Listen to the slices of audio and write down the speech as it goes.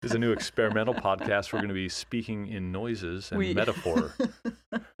Is a new experimental podcast. We're going to be speaking in noises and metaphor.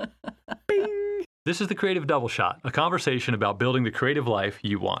 Bing! This is the Creative Double Shot, a conversation about building the creative life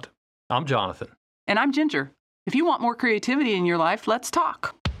you want. I'm Jonathan. And I'm Ginger. If you want more creativity in your life, let's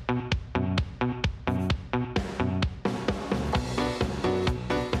talk.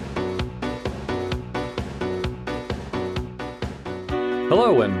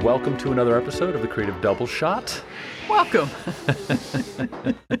 Hello, and welcome to another episode of the Creative Double Shot. Welcome.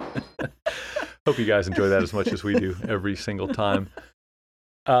 Hope you guys enjoy that as much as we do every single time.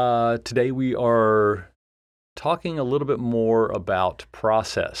 Today we are talking a little bit more about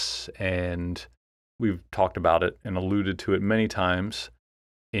process, and we've talked about it and alluded to it many times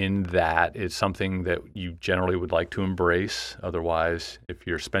in that it's something that you generally would like to embrace. Otherwise, if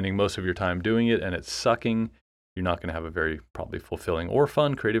you're spending most of your time doing it and it's sucking, you're not going to have a very probably fulfilling or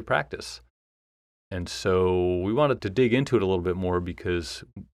fun creative practice. And so we wanted to dig into it a little bit more because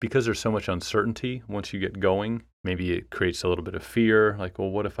there's so much uncertainty once you get going. Maybe it creates a little bit of fear, like, well,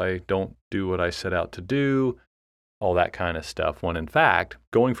 what if I don't do what I set out to do? All that kind of stuff. When in fact,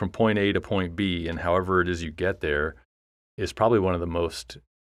 going from point A to point B and however it is you get there is probably one of the most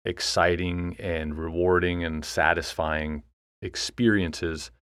exciting and rewarding and satisfying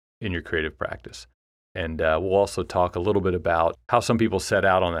experiences in your creative practice. And we'll also talk a little bit about how some people set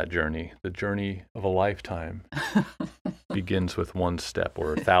out on that journey. The journey of a lifetime begins with one step or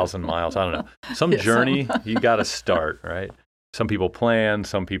 1,000 miles. I don't know. Some journey, you got to start, right? Some people plan.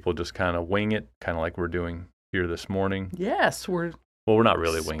 Some people just kind of wing it, kind of like we're doing here this morning. Yes, we're not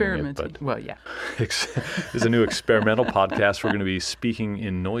really winging it, but well, yeah. It's a new experimental podcast. We're going to be speaking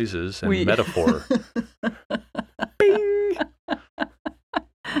in noises and metaphor. Bing!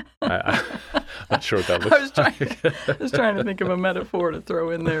 I'm not sure what that looks like. I was trying to think of a metaphor to throw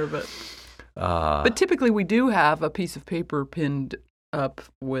in there, but typically we do have a piece of paper pinned up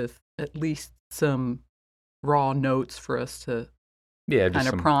with at least some raw notes for us to kind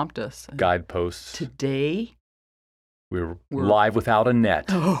of prompt us. Guideposts. Today, we're live without a net.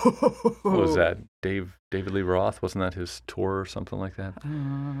 Oh. What was that? David Lee Roth? Wasn't that his tour or something like that?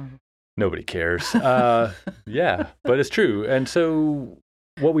 Nobody cares. Yeah, but it's true. And so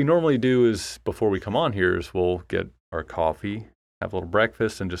what we normally do is before we come on here is we'll get our coffee, have a little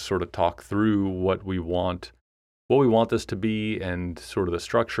breakfast, and just sort of talk through what we want this to be and sort of the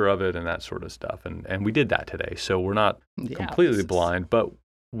structure of it and that sort of stuff. And we did that today. So we're not completely blind, but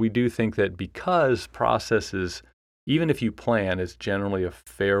we do think that because processes, even if you plan, it's generally a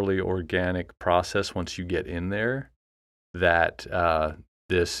fairly organic process once you get in there, that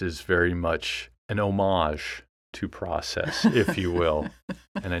this is very much an homage to process, if you will.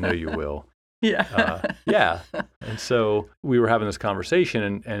 And I know you will. Yeah. Yeah. And so we were having this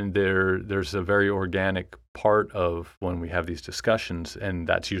conversation, and there's a very organic part of when we have these discussions, and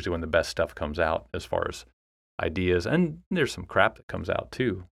that's usually when the best stuff comes out as far as ideas. And there's some crap that comes out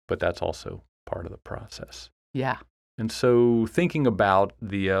too, but that's also part of the process. Yeah. And so thinking about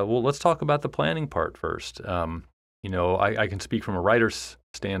let's talk about the planning part first. I can speak from a writer's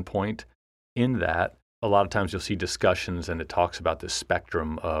standpoint in that a lot of times you'll see discussions and it talks about this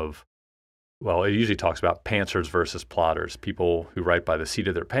spectrum of, well, it usually talks about pantsers versus plotters, people who write by the seat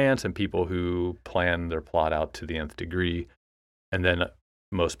of their pants and people who plan their plot out to the nth degree. And then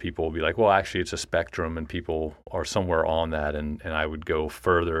most people will be like, well, actually it's a spectrum and people are somewhere on that. And I would go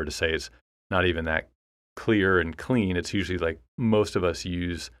further to say it's not even that clear and clean. It's usually like most of us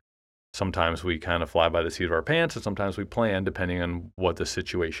sometimes we kind of fly by the seat of our pants and sometimes we plan depending on what the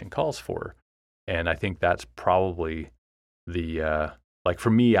situation calls for. And I think that's probably like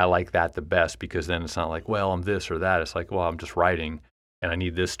for me, I like that the best because then it's not like, well, I'm this or that. It's like, well, I'm just writing and I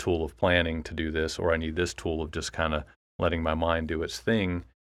need this tool of planning to do this, or I need this tool of just kind of letting my mind do its thing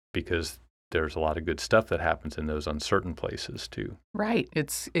because there's a lot of good stuff that happens in those uncertain places too. Right.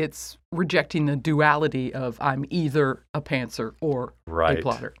 It's rejecting the duality of I'm either a pantser or a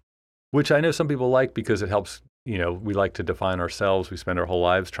plotter. Which I know some people like because it helps, we like to define ourselves. We spend our whole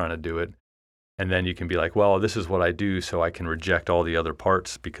lives trying to do it. And then you can be like, well, this is what I do, so I can reject all the other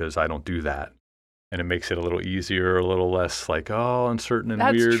parts because I don't do that. And it makes it a little easier, a little less like, uncertain and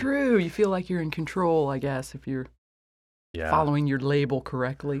weird. That's true. You feel like you're in control, I guess, if you're following your label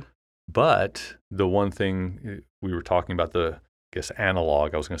correctly. But the one thing we were talking about,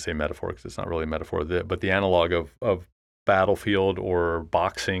 analog, I was going to say metaphor because it's not really a metaphor, but the analog of battlefield or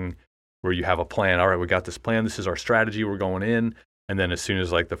boxing where you have a plan. All right, we got this plan. This is our strategy. We're going in. And then as soon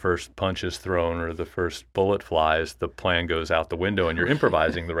as like the first punch is thrown or the first bullet flies, the plan goes out the window and you're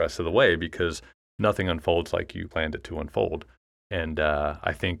improvising the rest of the way because nothing unfolds like you planned it to unfold. And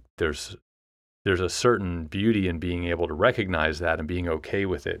I think there's there's a certain beauty in being able to recognize that and being okay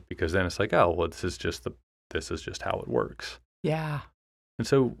with it, because then it's like, oh, well, this is just how it works. Yeah. And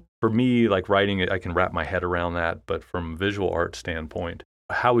so for me, like writing it, I can wrap my head around that. But from a visual art standpoint,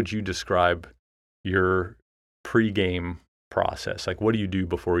 how would you describe your pre-game process? Like, what do you do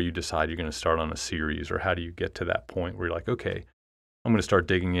before you decide you're going to start on a series, or how do you get to that point where you're like, okay, I'm going to start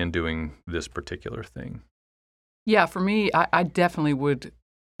digging in, doing this particular thing? Yeah, for me, I definitely would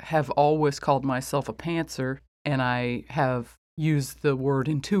have always called myself a pantser, and I have used the word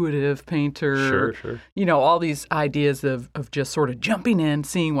intuitive painter. Sure. You know, all these ideas of just sort of jumping in,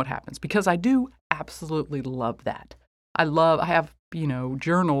 seeing what happens, because I do absolutely love that. I have, you know,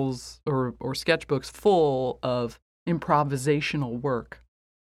 journals or sketchbooks full of improvisational work.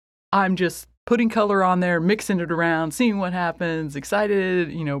 I'm just putting color on there, mixing it around, seeing what happens,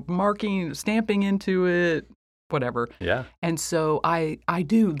 excited, you know, marking, stamping into it, whatever. Yeah. And so I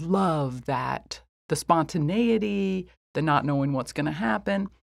do love that, the spontaneity, the not knowing what's going to happen.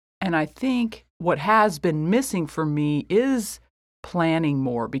 And I think what has been missing for me is planning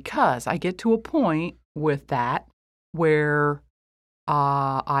more, because I get to a point with that where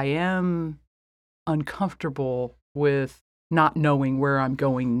I am uncomfortable with not knowing where I'm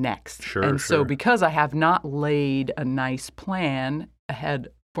going next. Sure. So because I have not laid a nice plan ahead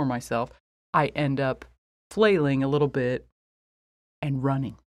for myself, I end up flailing a little bit and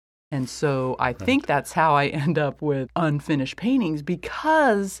running. And so I think that's how I end up with unfinished paintings,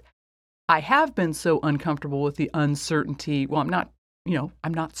 because I have been so uncomfortable with the uncertainty. Well, I'm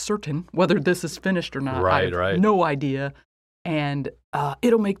not certain whether this is finished or not. Right. I have no idea. And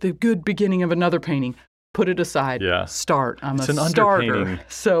it'll make the good beginning of another painting. Put it aside. Yeah. Start. It's a an starter. underpainting.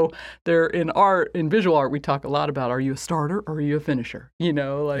 So in visual art, we talk a lot about, are you a starter or are you a finisher? You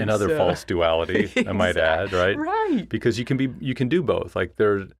know, like Another false duality, I might add, right? Right. Because you can do both. Like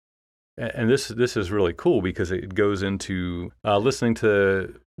this is really cool, because it goes into listening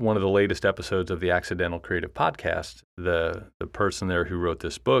to one of the latest episodes of the Accidental Creative Podcast. The person there who wrote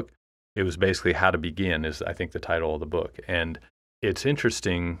this book, it was basically How to Begin is, I think, the title of the book. And it's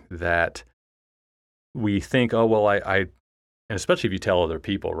interesting that we think, oh, well, and especially if you tell other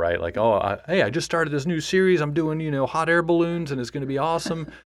people, right? Like, oh, hey, I just started this new series. I'm doing, hot air balloons, and it's going to be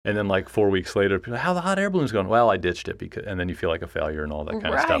awesome. And then like 4 weeks later, people are like, how the hot air balloons going? Well, I ditched it, and then you feel like a failure and all that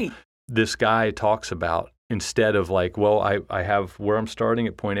kind of stuff. This guy talks about, instead of like, well, I have where I'm starting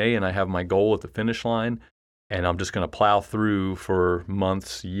at point A and I have my goal at the finish line, and I'm just going to plow through for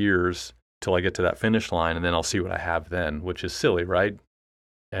months, years till I get to that finish line, and then I'll see what I have then, which is silly, right?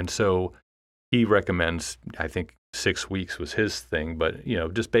 And so he recommends, I think 6 weeks was his thing, but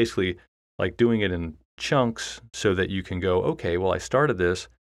just basically like doing it in chunks so that you can go, okay, well, I started this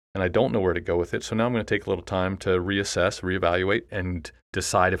and I don't know where to go with it. So now I'm going to take a little time to reassess, reevaluate, and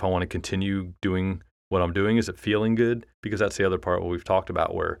decide if I want to continue doing what I'm doing. Is it feeling good? Because that's the other part what we've talked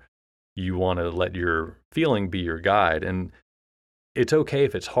about, where you want to let your feeling be your guide. And it's okay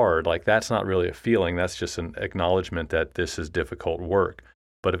if it's hard. Like, that's not really a feeling. That's just an acknowledgement that this is difficult work.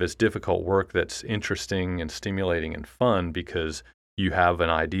 But if it's difficult work that's interesting and stimulating and fun because you have an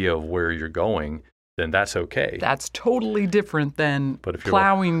idea of where you're going, then that's okay. That's totally different than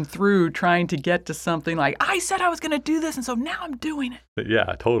plowing through trying to get to something like, I said I was going to do this, and so now I'm doing it.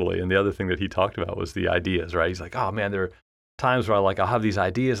 Yeah, totally. And the other thing that he talked about was the ideas, right? He's like, oh man, there are times where I'll have these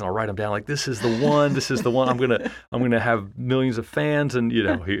ideas and I'll write them down, like, this is the one, I'm gonna have millions of fans. And he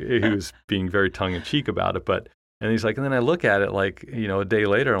was being very tongue in cheek about it, and he's like, and then I look at it like, a day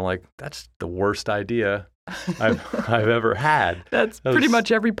later, and I'm like, that's the worst idea I've ever had. That's pretty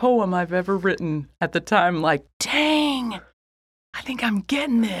much every poem I've ever written at the time. Like, dang, I think I'm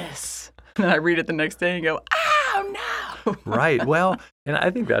getting this. And then I read it the next day and go, oh no. Right. Well, and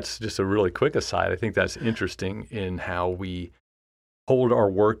I think that's just a really quick aside. I think that's interesting in how we hold our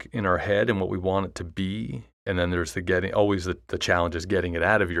work in our head and what we want it to be. And then there's the challenge is getting it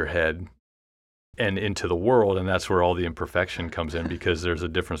out of your head and into the world. And that's where all the imperfection comes in, because there's a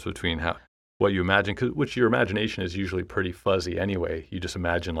difference between what you imagine, which your imagination is usually pretty fuzzy anyway. You just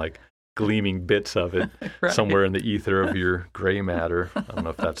imagine like gleaming bits of it right. Somewhere in the ether of your gray matter. I don't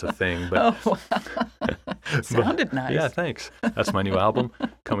know if that's a thing, but sounded nice. Yeah, thanks. That's my new album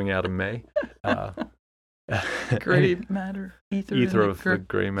coming out in May. Gray matter, ether of the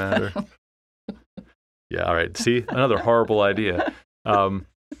gray matter. Yeah, all right. See, another horrible idea.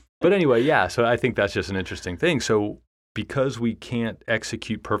 But anyway, yeah. So I think that's just an interesting thing. So because we can't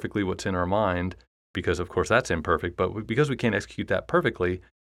execute perfectly what's in our mind, because of course that's imperfect, but because we can't execute that perfectly,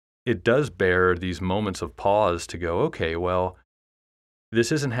 it does bear these moments of pause to go, okay, well,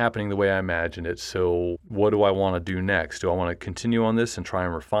 this isn't happening the way I imagined it. So what do I want to do next? Do I want to continue on this and try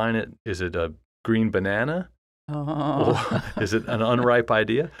and refine it? Is it a green banana? Oh. Or is it an unripe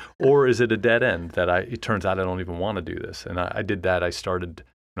idea? Or is it a dead end that it turns out I don't even want to do this? And I did that.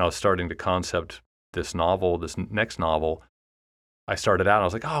 When I was starting to concept this novel, this next novel, I started out and I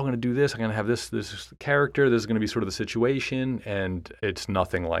was like, I'm going to do this. I'm going to have this character. This is going to be sort of the situation. And it's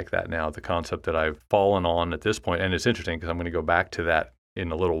nothing like that now, the concept that I've fallen on at this point. And it's interesting because I'm going to go back to that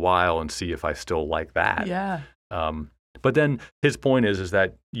in a little while and see if I still like that. Yeah. But then his point is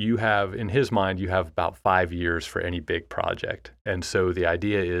that in his mind, you have about 5 years for any big project. And so the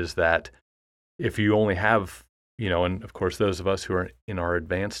idea is that if you only have, and of course, those of us who are in our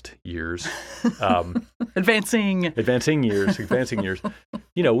advanced years, advancing years,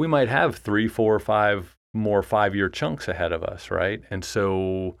 we might have 3, 4, 5 more 5-year chunks ahead of us, right? And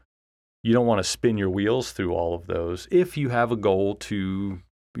so you don't want to spin your wheels through all of those if you have a goal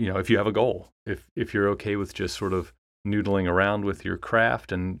if you're okay with just sort of noodling around with your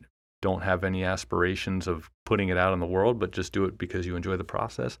craft and don't have any aspirations of putting it out in the world, but just do it because you enjoy the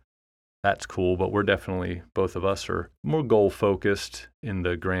process. That's cool, but both of us are more goal-focused in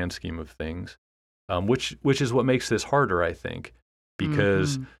the grand scheme of things, which is what makes this harder, I think,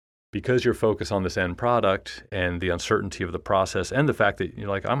 because you're focused on this end product and the uncertainty of the process and the fact that you're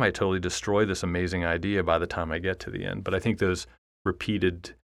like, I might totally destroy this amazing idea by the time I get to the end. But I think those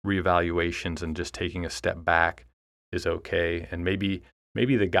repeated reevaluations and just taking a step back is okay. And maybe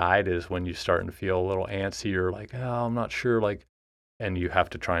the guide is when you're starting to feel a little antsy or like, oh, I'm not sure, and you have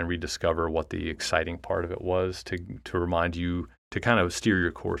to try and rediscover what the exciting part of it was to remind you to kind of steer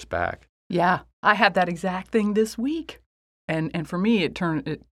your course back. Yeah, I had that exact thing this week. And for me, it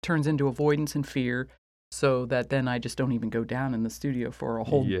turns into avoidance and fear so that then I just don't even go down in the studio for a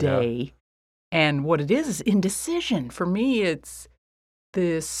whole day. And what it is indecision. For me, it's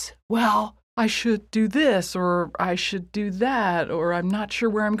this, I should do this or I should do that or I'm not sure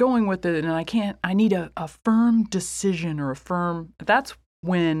where I'm going with it and I need a firm decision or that's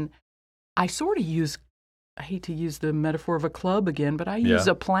when I sort of I hate to use the metaphor of a club again, but I use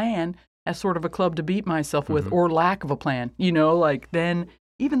a plan as sort of a club to beat myself with or lack of a plan, then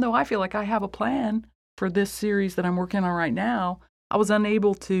even though I feel like I have a plan for this series that I'm working on right now, I was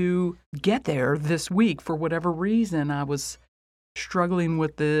unable to get there this week for whatever reason. I was struggling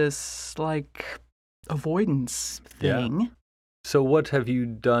with this avoidance thing. Yeah. So what have you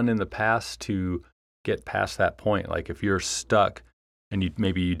done in the past to get past that point? Like if you're stuck and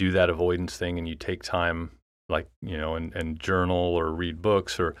maybe you do that avoidance thing and you take time and journal or read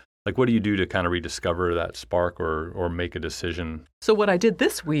books or what do you do to kind of rediscover that spark or make a decision? So what I did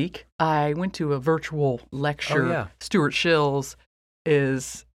this week, I went to a virtual lecture. Oh, yeah. Stuart Shills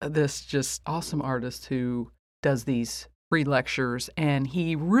is this just awesome artist who does these free lectures, and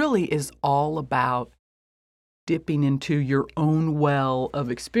he really is all about dipping into your own well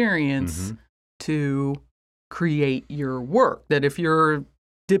of experience to create your work. That if you're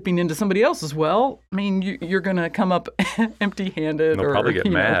dipping into somebody else's well, I mean, you're going to come up empty-handed. They'll probably get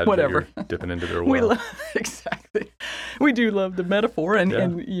mad whatever. You're dipping into their well. Exactly. We do love the metaphor.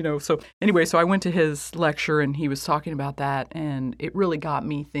 So anyway, so I went to his lecture, and he was talking about that, and it really got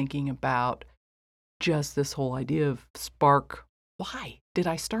me thinking about just this whole idea of spark. Why did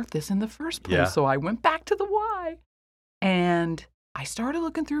I start this in the first place? Yeah. So I went back to the why, and I started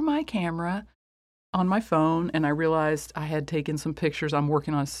looking through my camera on my phone, and I realized I had taken some pictures. I'm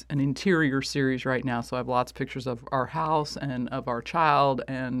working on an interior series right now, so I have lots of pictures of our house and of our child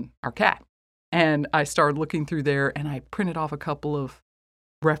and our cat. And I started looking through there, and I printed off a couple of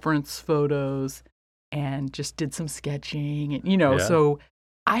reference photos and just did some sketching. And, so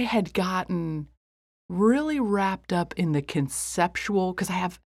I had gotten really wrapped up in the conceptual, because I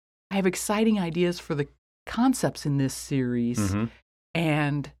have exciting ideas for the concepts in this series,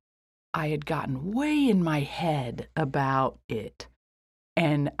 and I had gotten way in my head about it.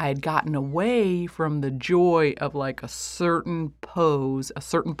 And I had gotten away from the joy of a certain pose, a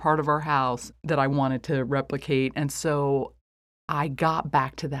certain part of our house that I wanted to replicate. And so I got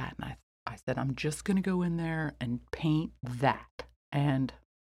back to that, and I said, I'm just going to go in there and paint that. And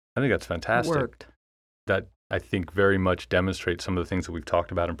I think that's fantastic. It worked. That I think very much demonstrates some of the things that we've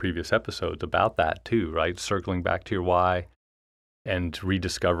talked about in previous episodes about that too, right? Circling back to your why and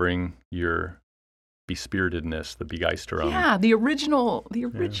rediscovering your bespiritedness, the Begeisterung. Yeah, the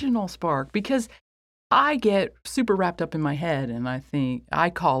original spark, because I get super wrapped up in my head, and I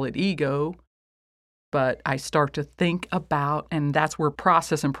call it ego, but I start to think about, and that's where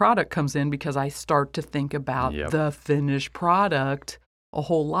process and product comes in, because I start to think about the finished product a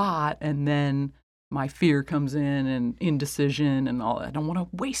whole lot, and then my fear comes in and indecision and all that. I don't want to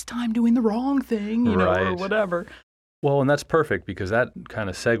waste time doing the wrong thing, or whatever. Well, and that's perfect, because that kind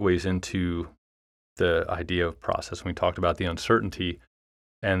of segues into the idea of process. We talked about the uncertainty.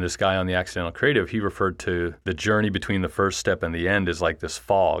 And this guy on the Accidental Creative, he referred to the journey between the first step and the end as like this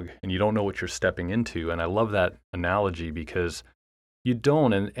fog, and you don't know what you're stepping into. And I love that analogy because you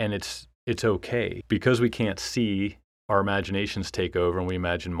don't, and it's okay. Because we can't see, our imaginations take over, and we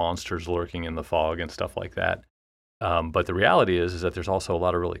imagine monsters lurking in the fog and stuff like that. But the reality is that there's also a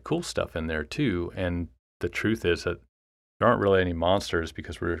lot of really cool stuff in there too. And the truth is that there aren't really any monsters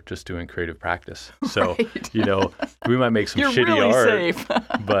because we're just doing creative practice. So, Right. We might make some You're shitty really art, safe.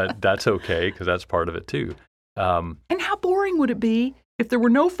 but that's okay because that's part of it too. And how boring would it be if there were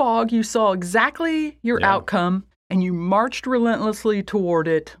no fog, you saw exactly your outcome, and you marched relentlessly toward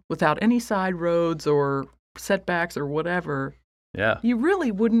it without any side roads or setbacks or whatever? Yeah. You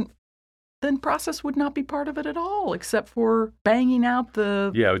really wouldn't. Then process would not be part of it at all, except for banging out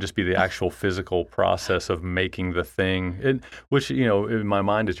the... Yeah, it would just be the actual physical process of making the thing, which, in my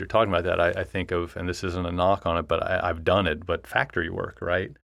mind, as you're talking about that, I think of, and this isn't a knock on it, but I've done it, but factory work,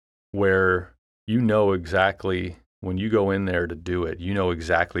 right? Where exactly, when you go in there to do it,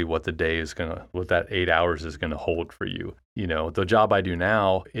 exactly what the day is what that 8 hours is going to hold for you. The job I do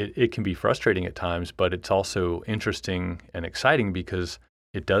now, it can be frustrating at times, but it's also interesting and exciting because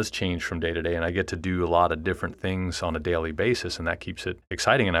it does change from day to day, and I get to do a lot of different things on a daily basis, and that keeps it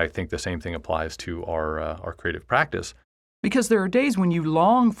exciting. And I think the same thing applies to our creative practice. Because there are days when you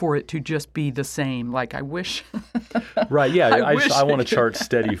long for it to just be the same. Like, I wish. Right. Yeah. I want to could. chart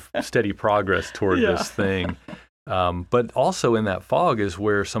steady progress toward this thing. But also in that fog is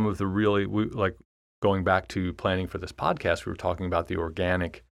where some of the really, like going back to planning for this podcast, we were talking about the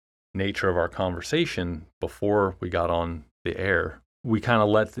organic nature of our conversation before we got on the air. We kind of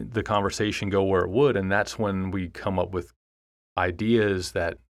let the conversation go where it would, and that's when we come up with ideas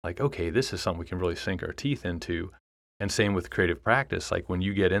that, like, okay, this is something we can really sink our teeth into. And same with creative practice. Like when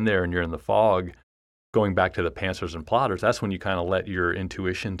you get in there and you're in the fog, going back to the pantsers and plotters, that's when you kind of let your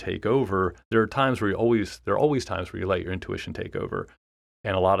intuition take over. There are always times where you let your intuition take over.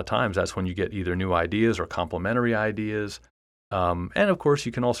 And a lot of times that's when you get either new ideas or complementary ideas. And of course,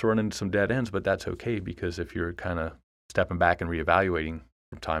 you can also run into some dead ends, but that's okay because if you're kind of stepping back and reevaluating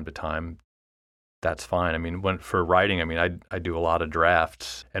from time to time, that's fine. I mean, for writing, I do a lot of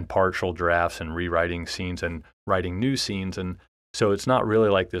drafts and partial drafts and rewriting scenes and writing new scenes. And so it's not really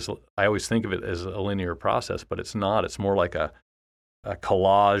like this. I always think of it as a linear process, but it's not. It's more like a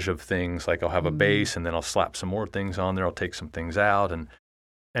collage of things. Like I'll have a base and then I'll slap some more things on there. I'll take some things out. And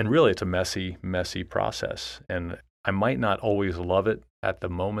really it's a messy, messy process. And I might not always love it at the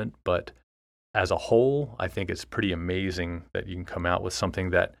moment, but as a whole, I think it's pretty amazing that you can come out with something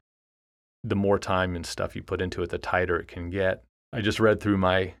that the more time and stuff you put into it, the tighter it can get. I just read through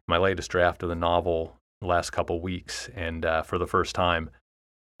my latest draft of the novel the last couple of weeks and for the first time.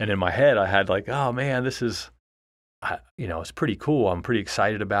 And in my head, I had like, oh man, this is, it's pretty cool. I'm pretty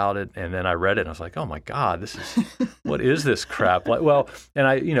excited about it. And then I read it and I was like, oh my God, what is this crap? Like, well, and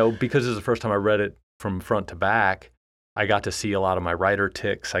I, because this is the first time I read it from front to back, I got to see a lot of my writer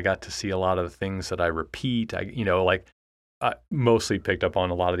tics. I got to see a lot of the things that I repeat. I mostly picked up on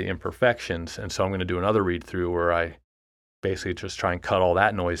a lot of the imperfections. And so I'm going to do another read through where I basically just try and cut all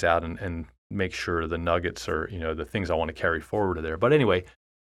that noise out and make sure the nuggets are, the things I want to carry forward are there. But anyway,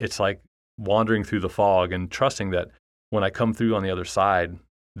 it's like wandering through the fog and trusting that when I come through on the other side,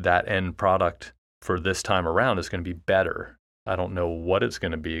 that end product for this time around is going to be better. I don't know what it's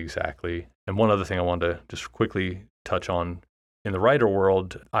going to be exactly. And one other thing I wanted to just quickly touch on, in the writer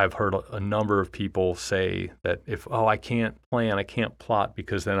world, I've heard a number of people say that I can't plan, I can't plot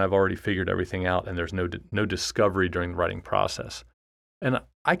because then I've already figured everything out and there's no discovery during the writing process. And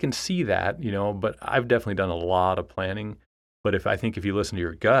I can see that, but I've definitely done a lot of planning. But if you listen to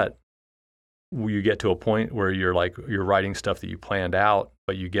your gut, you get to a point where you're writing stuff that you planned out,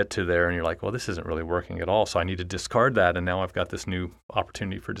 but you get to there and you're like, well, this isn't really working at all. So I need to discard that. And now I've got this new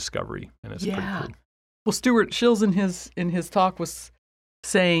opportunity for discovery. And it's pretty cool. Well, Stuart Shills in his talk was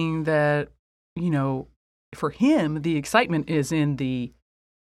saying that, for him, the excitement is in the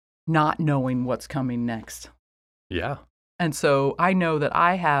not knowing what's coming next. Yeah. And so I know that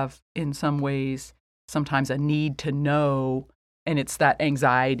I have, in some ways, sometimes a need to know, and it's that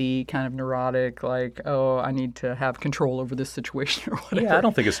anxiety, kind of neurotic, like, oh, I need to have control over this situation or whatever. Yeah, I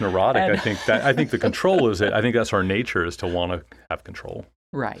don't think it's neurotic. I think the control is it. I think that's our nature, is to want to have control.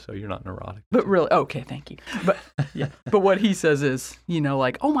 Right. So you're not neurotic. But really, okay, thank you. But yeah. But what he says is,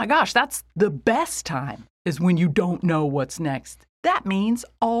 like, oh my gosh, that's the best time is when you don't know what's next. That means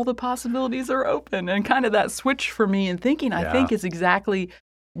all the possibilities are open. And kind of that switch for me in thinking, I think, is exactly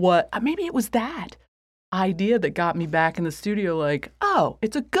what, maybe it was that idea that got me back in the studio, like, oh,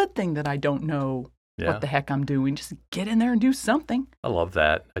 it's a good thing that I don't know what the heck I'm doing. Just get in there and do something. I love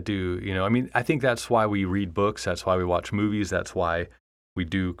that. I do. I think that's why we read books. That's why we watch movies. That's why we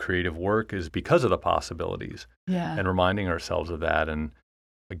do creative work, is because of the possibilities. Yeah. And reminding ourselves of that. And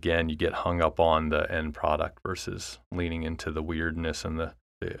again, you get hung up on the end product versus leaning into the weirdness and the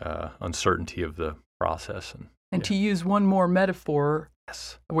uncertainty of the process. And to use one more metaphor,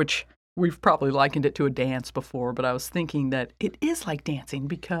 yes, which we've probably likened it to a dance before, but I was thinking that it is like dancing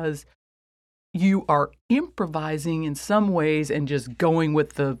because you are improvising in some ways and just going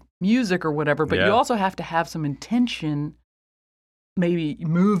with the music or whatever, but you also have to have some intention, maybe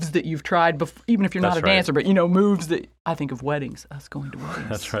moves that you've tried before, even if you're not a dancer, but moves that I think of weddings, us going to weddings.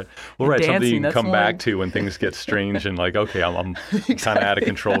 That's right. Well, right, dancing, something you can come back to when things get strange and like, okay, I'm exactly. kind of out of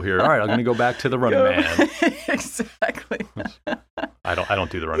control here. All right, I'm going to go back to the Running Man. Exactly. I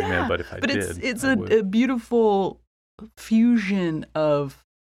don't do the Running Man, but if I did, it's a beautiful fusion of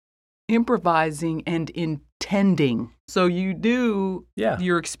improvising and intending. So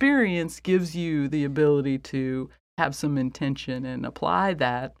your experience gives you the ability to have some intention and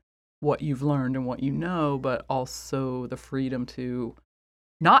apply what you've learned and what you know, but also the freedom to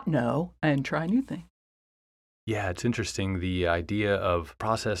not know and try new things. Yeah, it's interesting, the idea of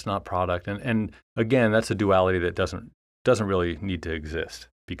process, not product. And again, that's a duality that doesn't really need to exist,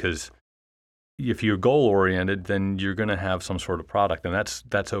 because if you're goal-oriented, then you're going to have some sort of product, and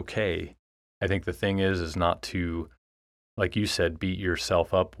that's okay. I think the thing is not to, like you said, beat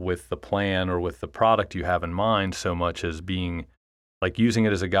yourself up with the plan or with the product you have in mind so much as being like using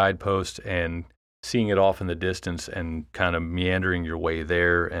it as a guidepost and seeing it off in the distance and kind of meandering your way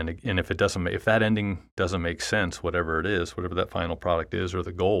there. And if that ending doesn't make sense, whatever it is, whatever that final product is or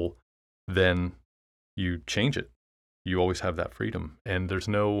the goal, then you change it. You always have that freedom, and there's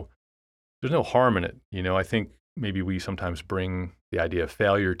no harm in it. I think maybe we sometimes bring the idea of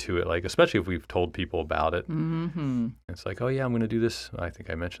failure to it, like especially if we've told people about it. Mm-hmm. It's like, oh yeah, I'm going to do this. I think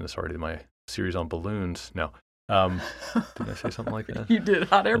I mentioned this already in my series on balloons. No, did I say something like that? You did,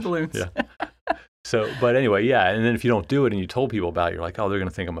 hot air balloons. Yeah. So, but anyway, yeah. And then if you don't do it and you told people about it, you're like, oh, they're going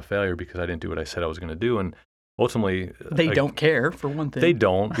to think I'm a failure because I didn't do what I said I was going to do. And ultimately, they don't care, for one thing. They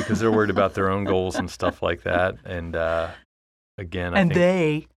don't, because they're worried about their own goals and stuff like that. And again, I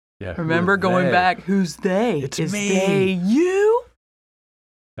think, remember going back, who's they? It's Is me. They you?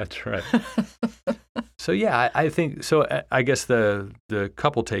 That's right. So yeah, I think so. I guess the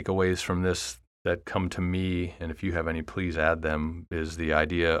couple takeaways from this that come to me, and if you have any, please add them, is the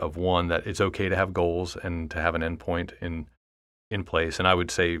idea of, one, that it's okay to have goals and to have an endpoint in place. And I would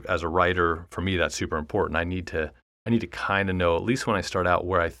say, as a writer, for me, that's super important. I need to kind of know, at least when I start out,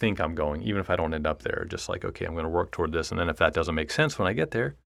 where I think I'm going, even if I don't end up there. Just like, okay, I'm going to work toward this, and then if that doesn't make sense when I get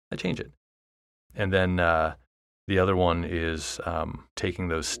there, I change it. And then the other one is taking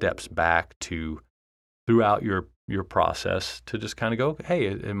those steps back throughout your process to just kind of go, hey,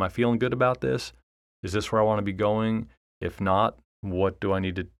 am I feeling good about this? Is this where I want to be going? If not, what do I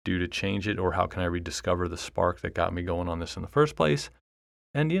need to do to change it? Or how can I rediscover the spark that got me going on this in the first place?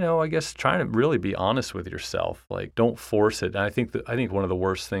 And, I guess trying to really be honest with yourself, like don't force it. And I think one of the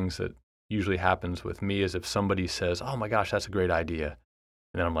worst things that usually happens with me is if somebody says, oh my gosh, that's a great idea.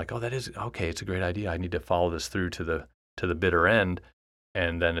 And then I'm like, oh, that is, okay, it's a great idea. I need to follow this through to the bitter end.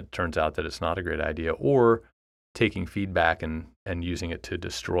 And then it turns out that it's not a great idea. Or taking feedback and using it to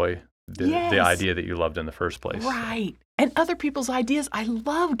destroy the idea that you loved in the first place. Right. And other people's ideas. I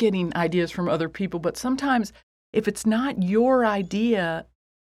love getting ideas from other people, but sometimes if it's not your idea,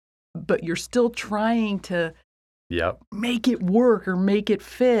 but you're still trying to make it work or make it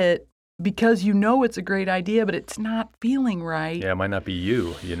fit because it's a great idea, but it's not feeling right. Yeah, it might not be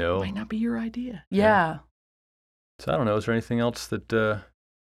you, It might not be your idea. Yeah. So I don't know. Is there anything else that,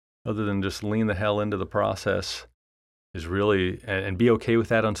 other than just lean the hell into the process, is really, and be okay with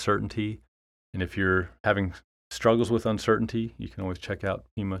that uncertainty? And if you're having struggles with uncertainty, you can always check out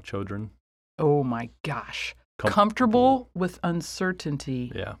Pema Chodron. Oh my gosh. Comfortable with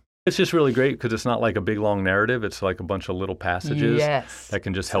uncertainty. Yeah. It's just really great because it's not like a big long narrative. It's like a bunch of little passages that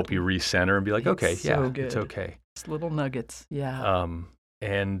can just help you recenter and be like, okay, good. It's okay. It's little nuggets. Yeah.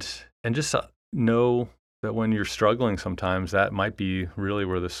 And just know that when you're struggling sometimes, that might be really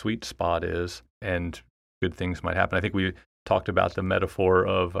where the sweet spot is and good things might happen. I think we talked about the metaphor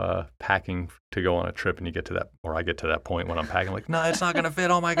of packing to go on a trip, and you get to that, or I get to that point when I'm packing, like, no, it's not going to fit.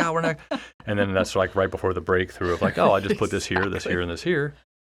 Oh my God, we're not. And then that's like right before the breakthrough of like, oh, I just put this here, this here, and this here.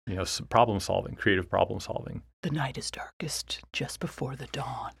 Problem solving, creative problem solving. The night is darkest just before the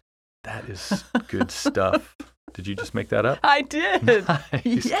dawn. That is good stuff. Did you just make that up? I did.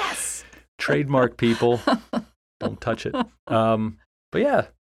 Nice. Yes. Trademark, people. Don't touch it. But yeah,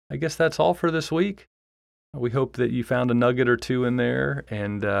 I guess that's all for this week. We hope that you found a nugget or two in there,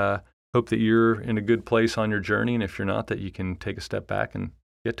 and hope that you're in a good place on your journey. And if you're not, that you can take a step back and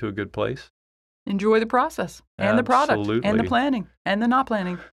get to a good place. Enjoy the process and the product and the planning and the not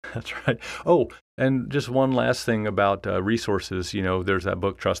planning. That's right. Oh, and just one last thing about resources. There's that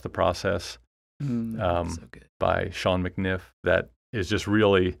book, Trust the Process, So good. by Sean McNiff, that is just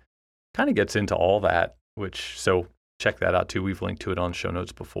really kind of gets into all that, so check that out too. We've linked to it on show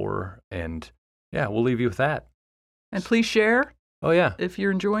notes before. And yeah, we'll leave you with that. And please share. Oh, yeah. If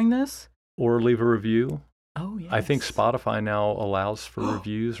you're enjoying this. Or leave a review. Oh, yes. I think Spotify now allows for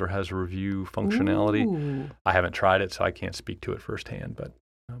reviews or has a review functionality. Ooh. I haven't tried it, so I can't speak to it firsthand. But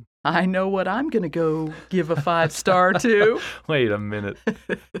I know what I'm going to go give a 5-star to. Wait a minute.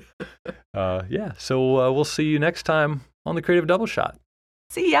 So we'll see you next time on the Creative Double Shot.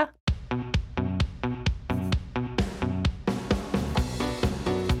 See ya.